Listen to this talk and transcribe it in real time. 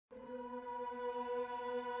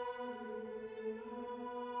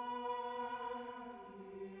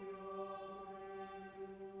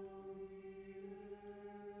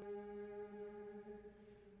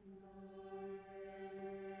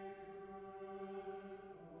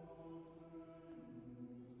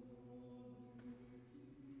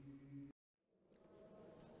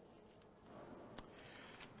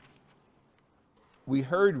We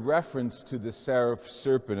heard reference to the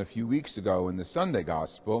serpent a few weeks ago in the Sunday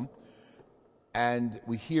Gospel, and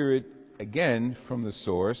we hear it again from the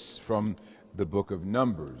source, from the book of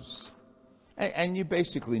Numbers. And you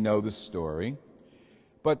basically know the story,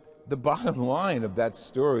 but the bottom line of that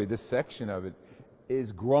story, this section of it,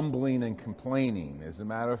 is grumbling and complaining. As a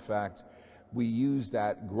matter of fact, we use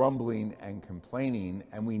that grumbling and complaining,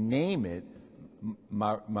 and we name it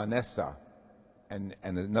Manasseh, and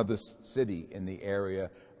another city in the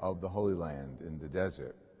area of the Holy Land in the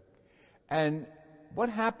desert. And what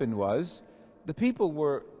happened was, the people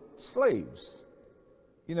were slaves.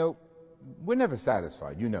 You know, we're never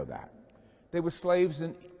satisfied, you know that. They were slaves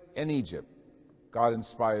in Egypt. God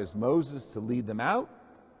inspires Moses to lead them out.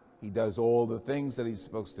 He does all the things that he's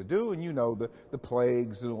supposed to do, and you know the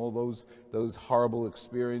plagues and all those horrible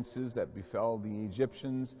experiences that befell the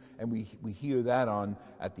Egyptians, and we hear that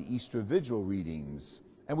at the Easter Vigil readings,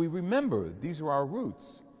 and we remember these are our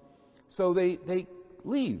roots. So they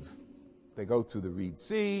leave. They go through the Red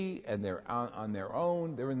Sea, and they're on their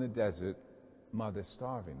own. They're in the desert. They're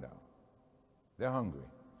starving though. They're hungry.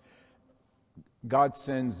 God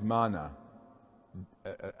sends manna,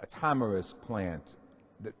 a tamarisk plant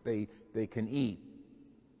that they can eat.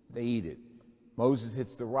 They eat it. Moses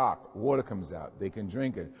hits the rock, water comes out, they can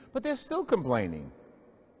drink it. But they're still complaining.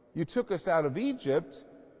 You took us out of Egypt,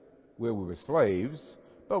 where we were slaves,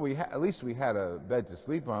 but at least we had a bed to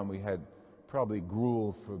sleep on. We had probably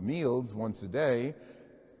gruel for meals once a day.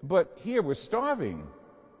 But here we're starving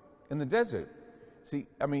in the desert. See,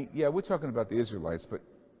 I mean, yeah, we're talking about the Israelites, but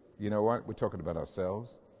you know what? We're talking about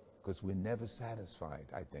ourselves, because we're never satisfied,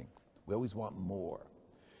 I think. We always want more.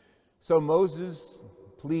 So Moses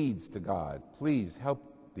pleads to God, please help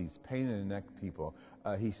these pain-in-the-neck people.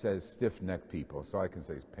 He says stiff-necked people, so I can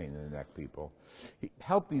say pain-in-the-neck people.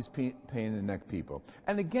 Help these pain-in-the-neck people.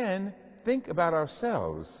 And again, think about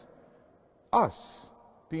ourselves, us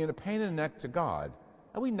being a pain in the neck to God.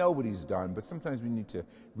 And we know what he's done, but sometimes we need to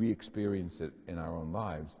re-experience it in our own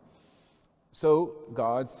lives. So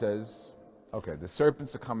God says, okay, the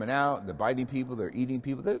serpents are coming out, they're biting people, they're eating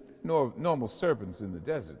people. They're normal serpents in the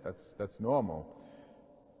desert. That's normal.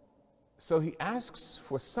 So he asks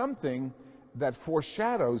for something that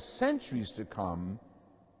foreshadows centuries to come,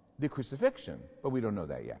 the crucifixion. But we don't know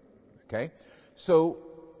that yet. Okay? So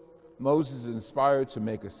Moses is inspired to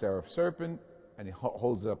make a seraph serpent, and he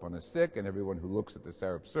holds it up on a stick, and everyone who looks at the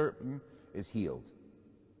seraph serpent is healed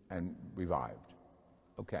and revived.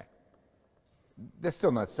 Okay. They're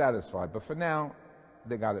still not satisfied, but for now,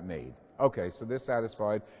 they got it made. Okay, so they're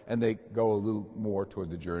satisfied, and they go a little more toward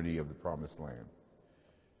the journey of the Promised Land.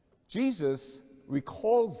 Jesus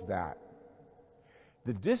recalls that.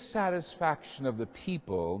 The dissatisfaction of the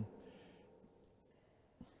people,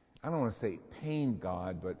 I don't want to say pained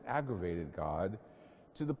God, but aggravated God,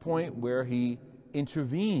 to the point where he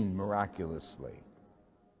intervened miraculously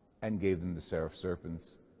and gave them the seraph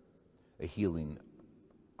serpents, a healing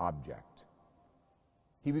object.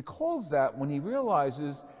 He recalls that when he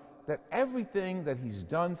realizes that everything that he's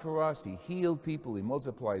done for us, he healed people, he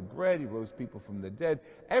multiplied bread, he rose people from the dead,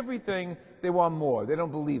 everything, they want more. They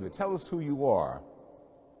don't believe it. Tell us who you are.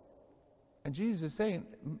 And Jesus is saying,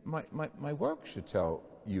 my work should tell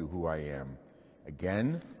you who I am.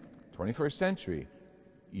 Again, 21st century,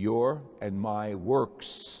 your and my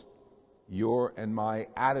works, your and my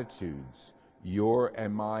attitudes, your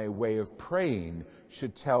and my way of praying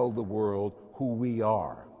should tell the world who we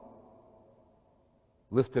are,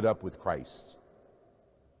 lifted up with Christ.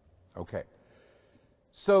 Okay.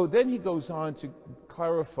 So then he goes on to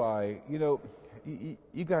clarify, you know,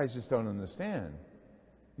 you guys just don't understand.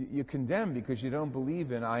 You condemn because you don't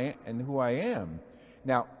believe in who I am.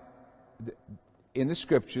 Now, in the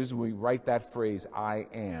scriptures, when we write that phrase, I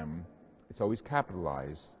am, it's always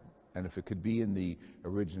capitalized. And if it could be in the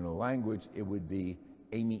original language, it would be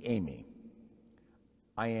Amy, Amy.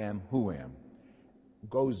 I am who am.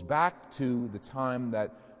 Goes back to the time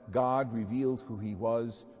that God revealed who he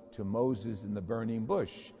was to Moses in the burning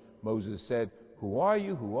bush. Moses said, who are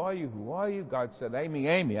you? Who are you? Who are you? God said, Amy,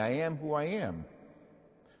 Amy, I am who I am.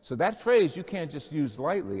 So that phrase you can't just use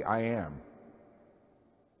lightly, I am.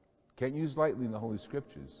 Can't use lightly in the Holy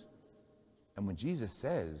Scriptures. And when Jesus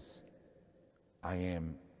says, I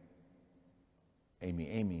am Amy,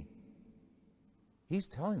 Amy, he's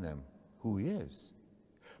telling them who he is.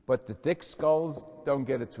 But the thick skulls don't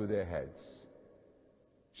get it through their heads.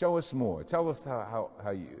 Show us more. Tell us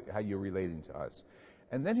how you're relating to us.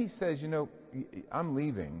 And then he says, you know, I'm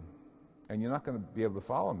leaving, and you're not going to be able to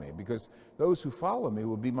follow me, because those who follow me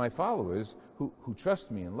will be my followers who trust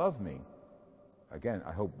me and love me. Again,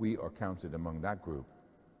 I hope we are counted among that group.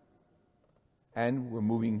 And we're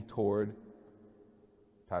moving toward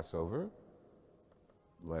Passover,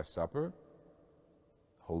 Last Supper,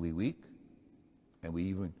 Holy Week, and we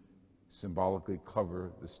even symbolically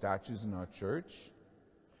cover the statues in our church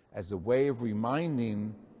as a way of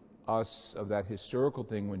reminding us of that historical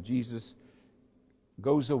thing when Jesus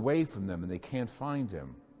goes away from them and they can't find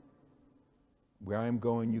him. Where I am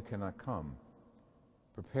going, you cannot come.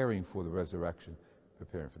 Preparing for the resurrection,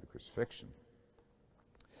 preparing for the crucifixion.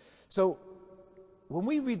 So, when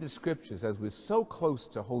we read the scriptures, as we're so close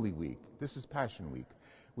to Holy Week, this is Passion Week,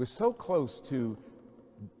 we're so close to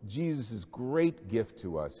Jesus' great gift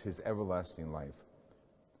to us, his everlasting life,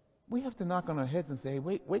 we have to knock on our heads and say,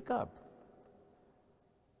 hey, wake up.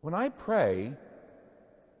 When I pray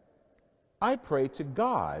to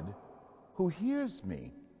God who hears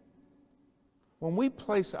me. When we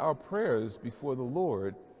place our prayers before the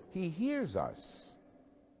Lord, he hears us.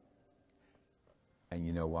 And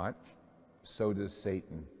you know what? So does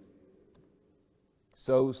Satan.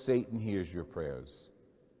 So Satan hears your prayers.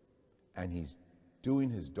 And he's doing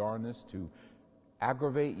his darnest to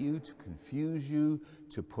aggravate you, to confuse you,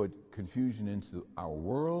 to put confusion into our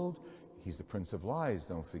world. He's the Prince of Lies,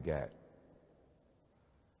 don't forget.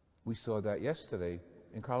 We saw that yesterday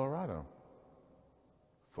in Colorado.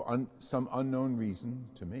 For some unknown reason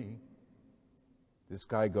to me, this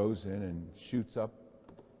guy goes in and shoots up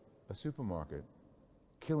a supermarket,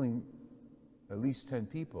 killing at least 10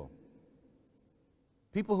 people.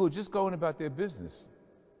 People who are just going about their business.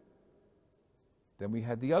 Then we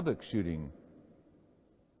had the other shooting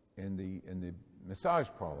in the massage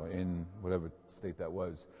parlor in whatever state that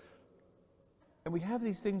was. And we have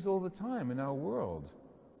these things all the time in our world.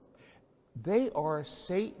 They are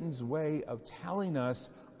Satan's way of telling us,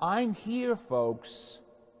 I'm here, folks,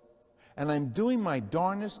 and I'm doing my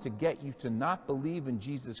darnest to get you to not believe in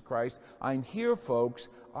Jesus Christ. I'm here, folks.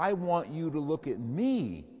 I want you to look at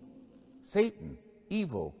me. Satan,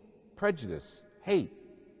 evil, prejudice, hate,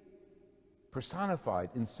 personified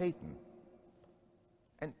in Satan.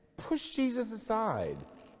 And push Jesus aside.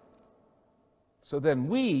 So then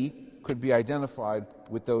we could be identified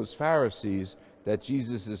with those Pharisees that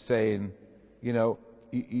Jesus is saying, you know,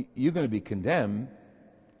 you're going to be condemned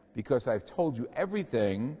because I've told you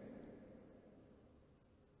everything,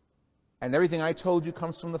 and everything I told you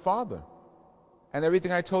comes from the Father, and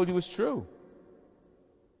everything I told you is true.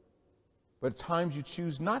 But at times you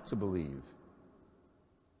choose not to believe.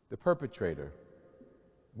 The perpetrator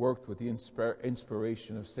worked with the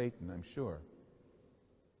inspiration of Satan, I'm sure.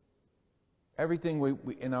 Everything we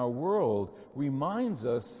in our world reminds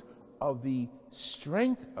us of the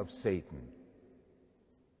strength of Satan.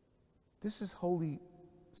 This is holy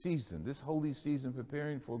season. This holy season,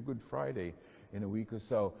 preparing for Good Friday in a week or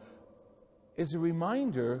so, is a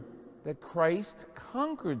reminder that Christ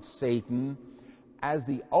conquered Satan as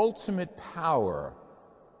the ultimate power,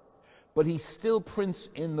 but he's still prince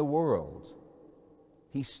in the world.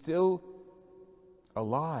 He's still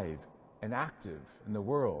alive and active in the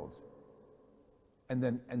world. And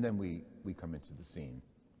then we come into the scene.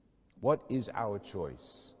 What is our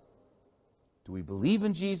choice? Do we believe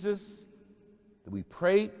in Jesus? Do we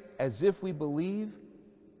pray as if we believe?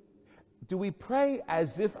 Do we pray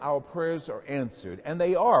as if our prayers are answered? And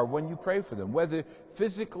they are when you pray for them. Whether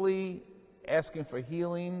physically asking for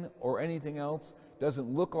healing or anything else doesn't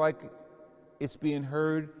look like it's being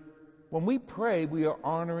heard. When we pray, we are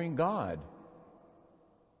honoring God.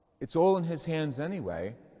 It's all in his hands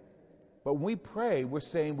anyway. But when we pray, we're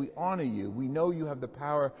saying we honor you. We know you have the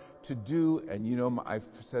power to do, and you know, I've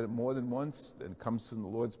said it more than once, and it comes from the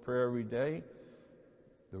Lord's Prayer every day.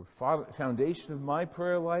 The foundation of my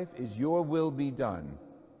prayer life is your will be done.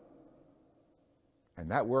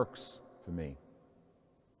 And that works for me.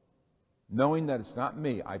 Knowing that it's not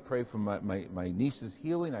me, I pray for my niece's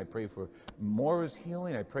healing, I pray for Maura's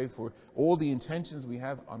healing, I pray for all the intentions we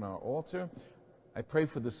have on our altar. I pray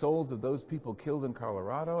for the souls of those people killed in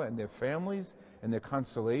Colorado and their families and their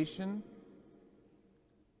consolation.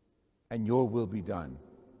 And your will be done,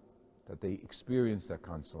 that they experience that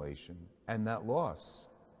consolation and that loss.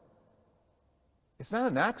 It's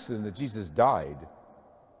not an accident that Jesus died.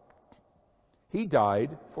 He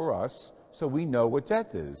died for us so we know what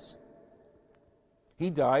death is. He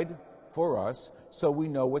died for us so we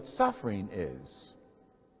know what suffering is.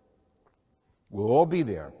 We'll all be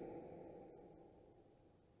there.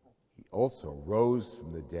 He also rose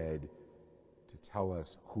from the dead to tell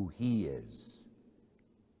us who he is.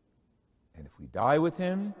 And if we die with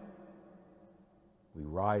him, we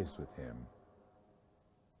rise with him.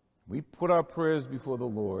 We put our prayers before the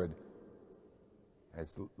Lord.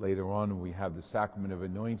 As later on we have the sacrament of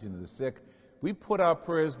anointing of the sick, We put our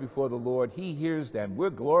prayers before the Lord. He hears them.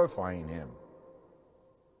 We're glorifying Him.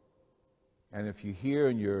 And if you hear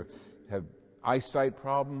and you have eyesight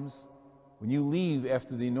problems, when you leave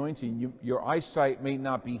after the anointing, your eyesight may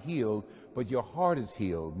not be healed, but your heart is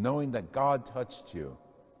healed, knowing that God touched you.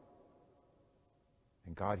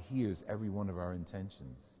 And God hears every one of our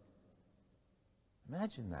intentions.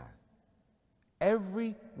 Imagine that.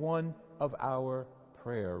 Every one of our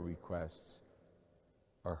prayer requests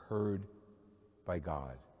are heard by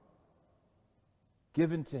God,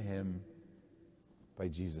 given to Him by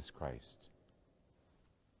Jesus Christ.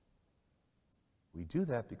 We do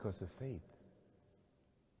that because of faith.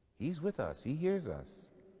 He's with us. He hears us.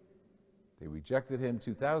 They rejected Him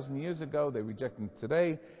 2,000 years ago. They reject Him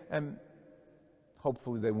today, and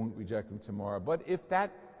hopefully they won't reject Him tomorrow. But if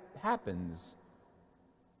that happens,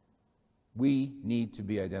 we need to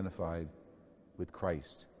be identified with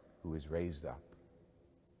Christ, who is raised up.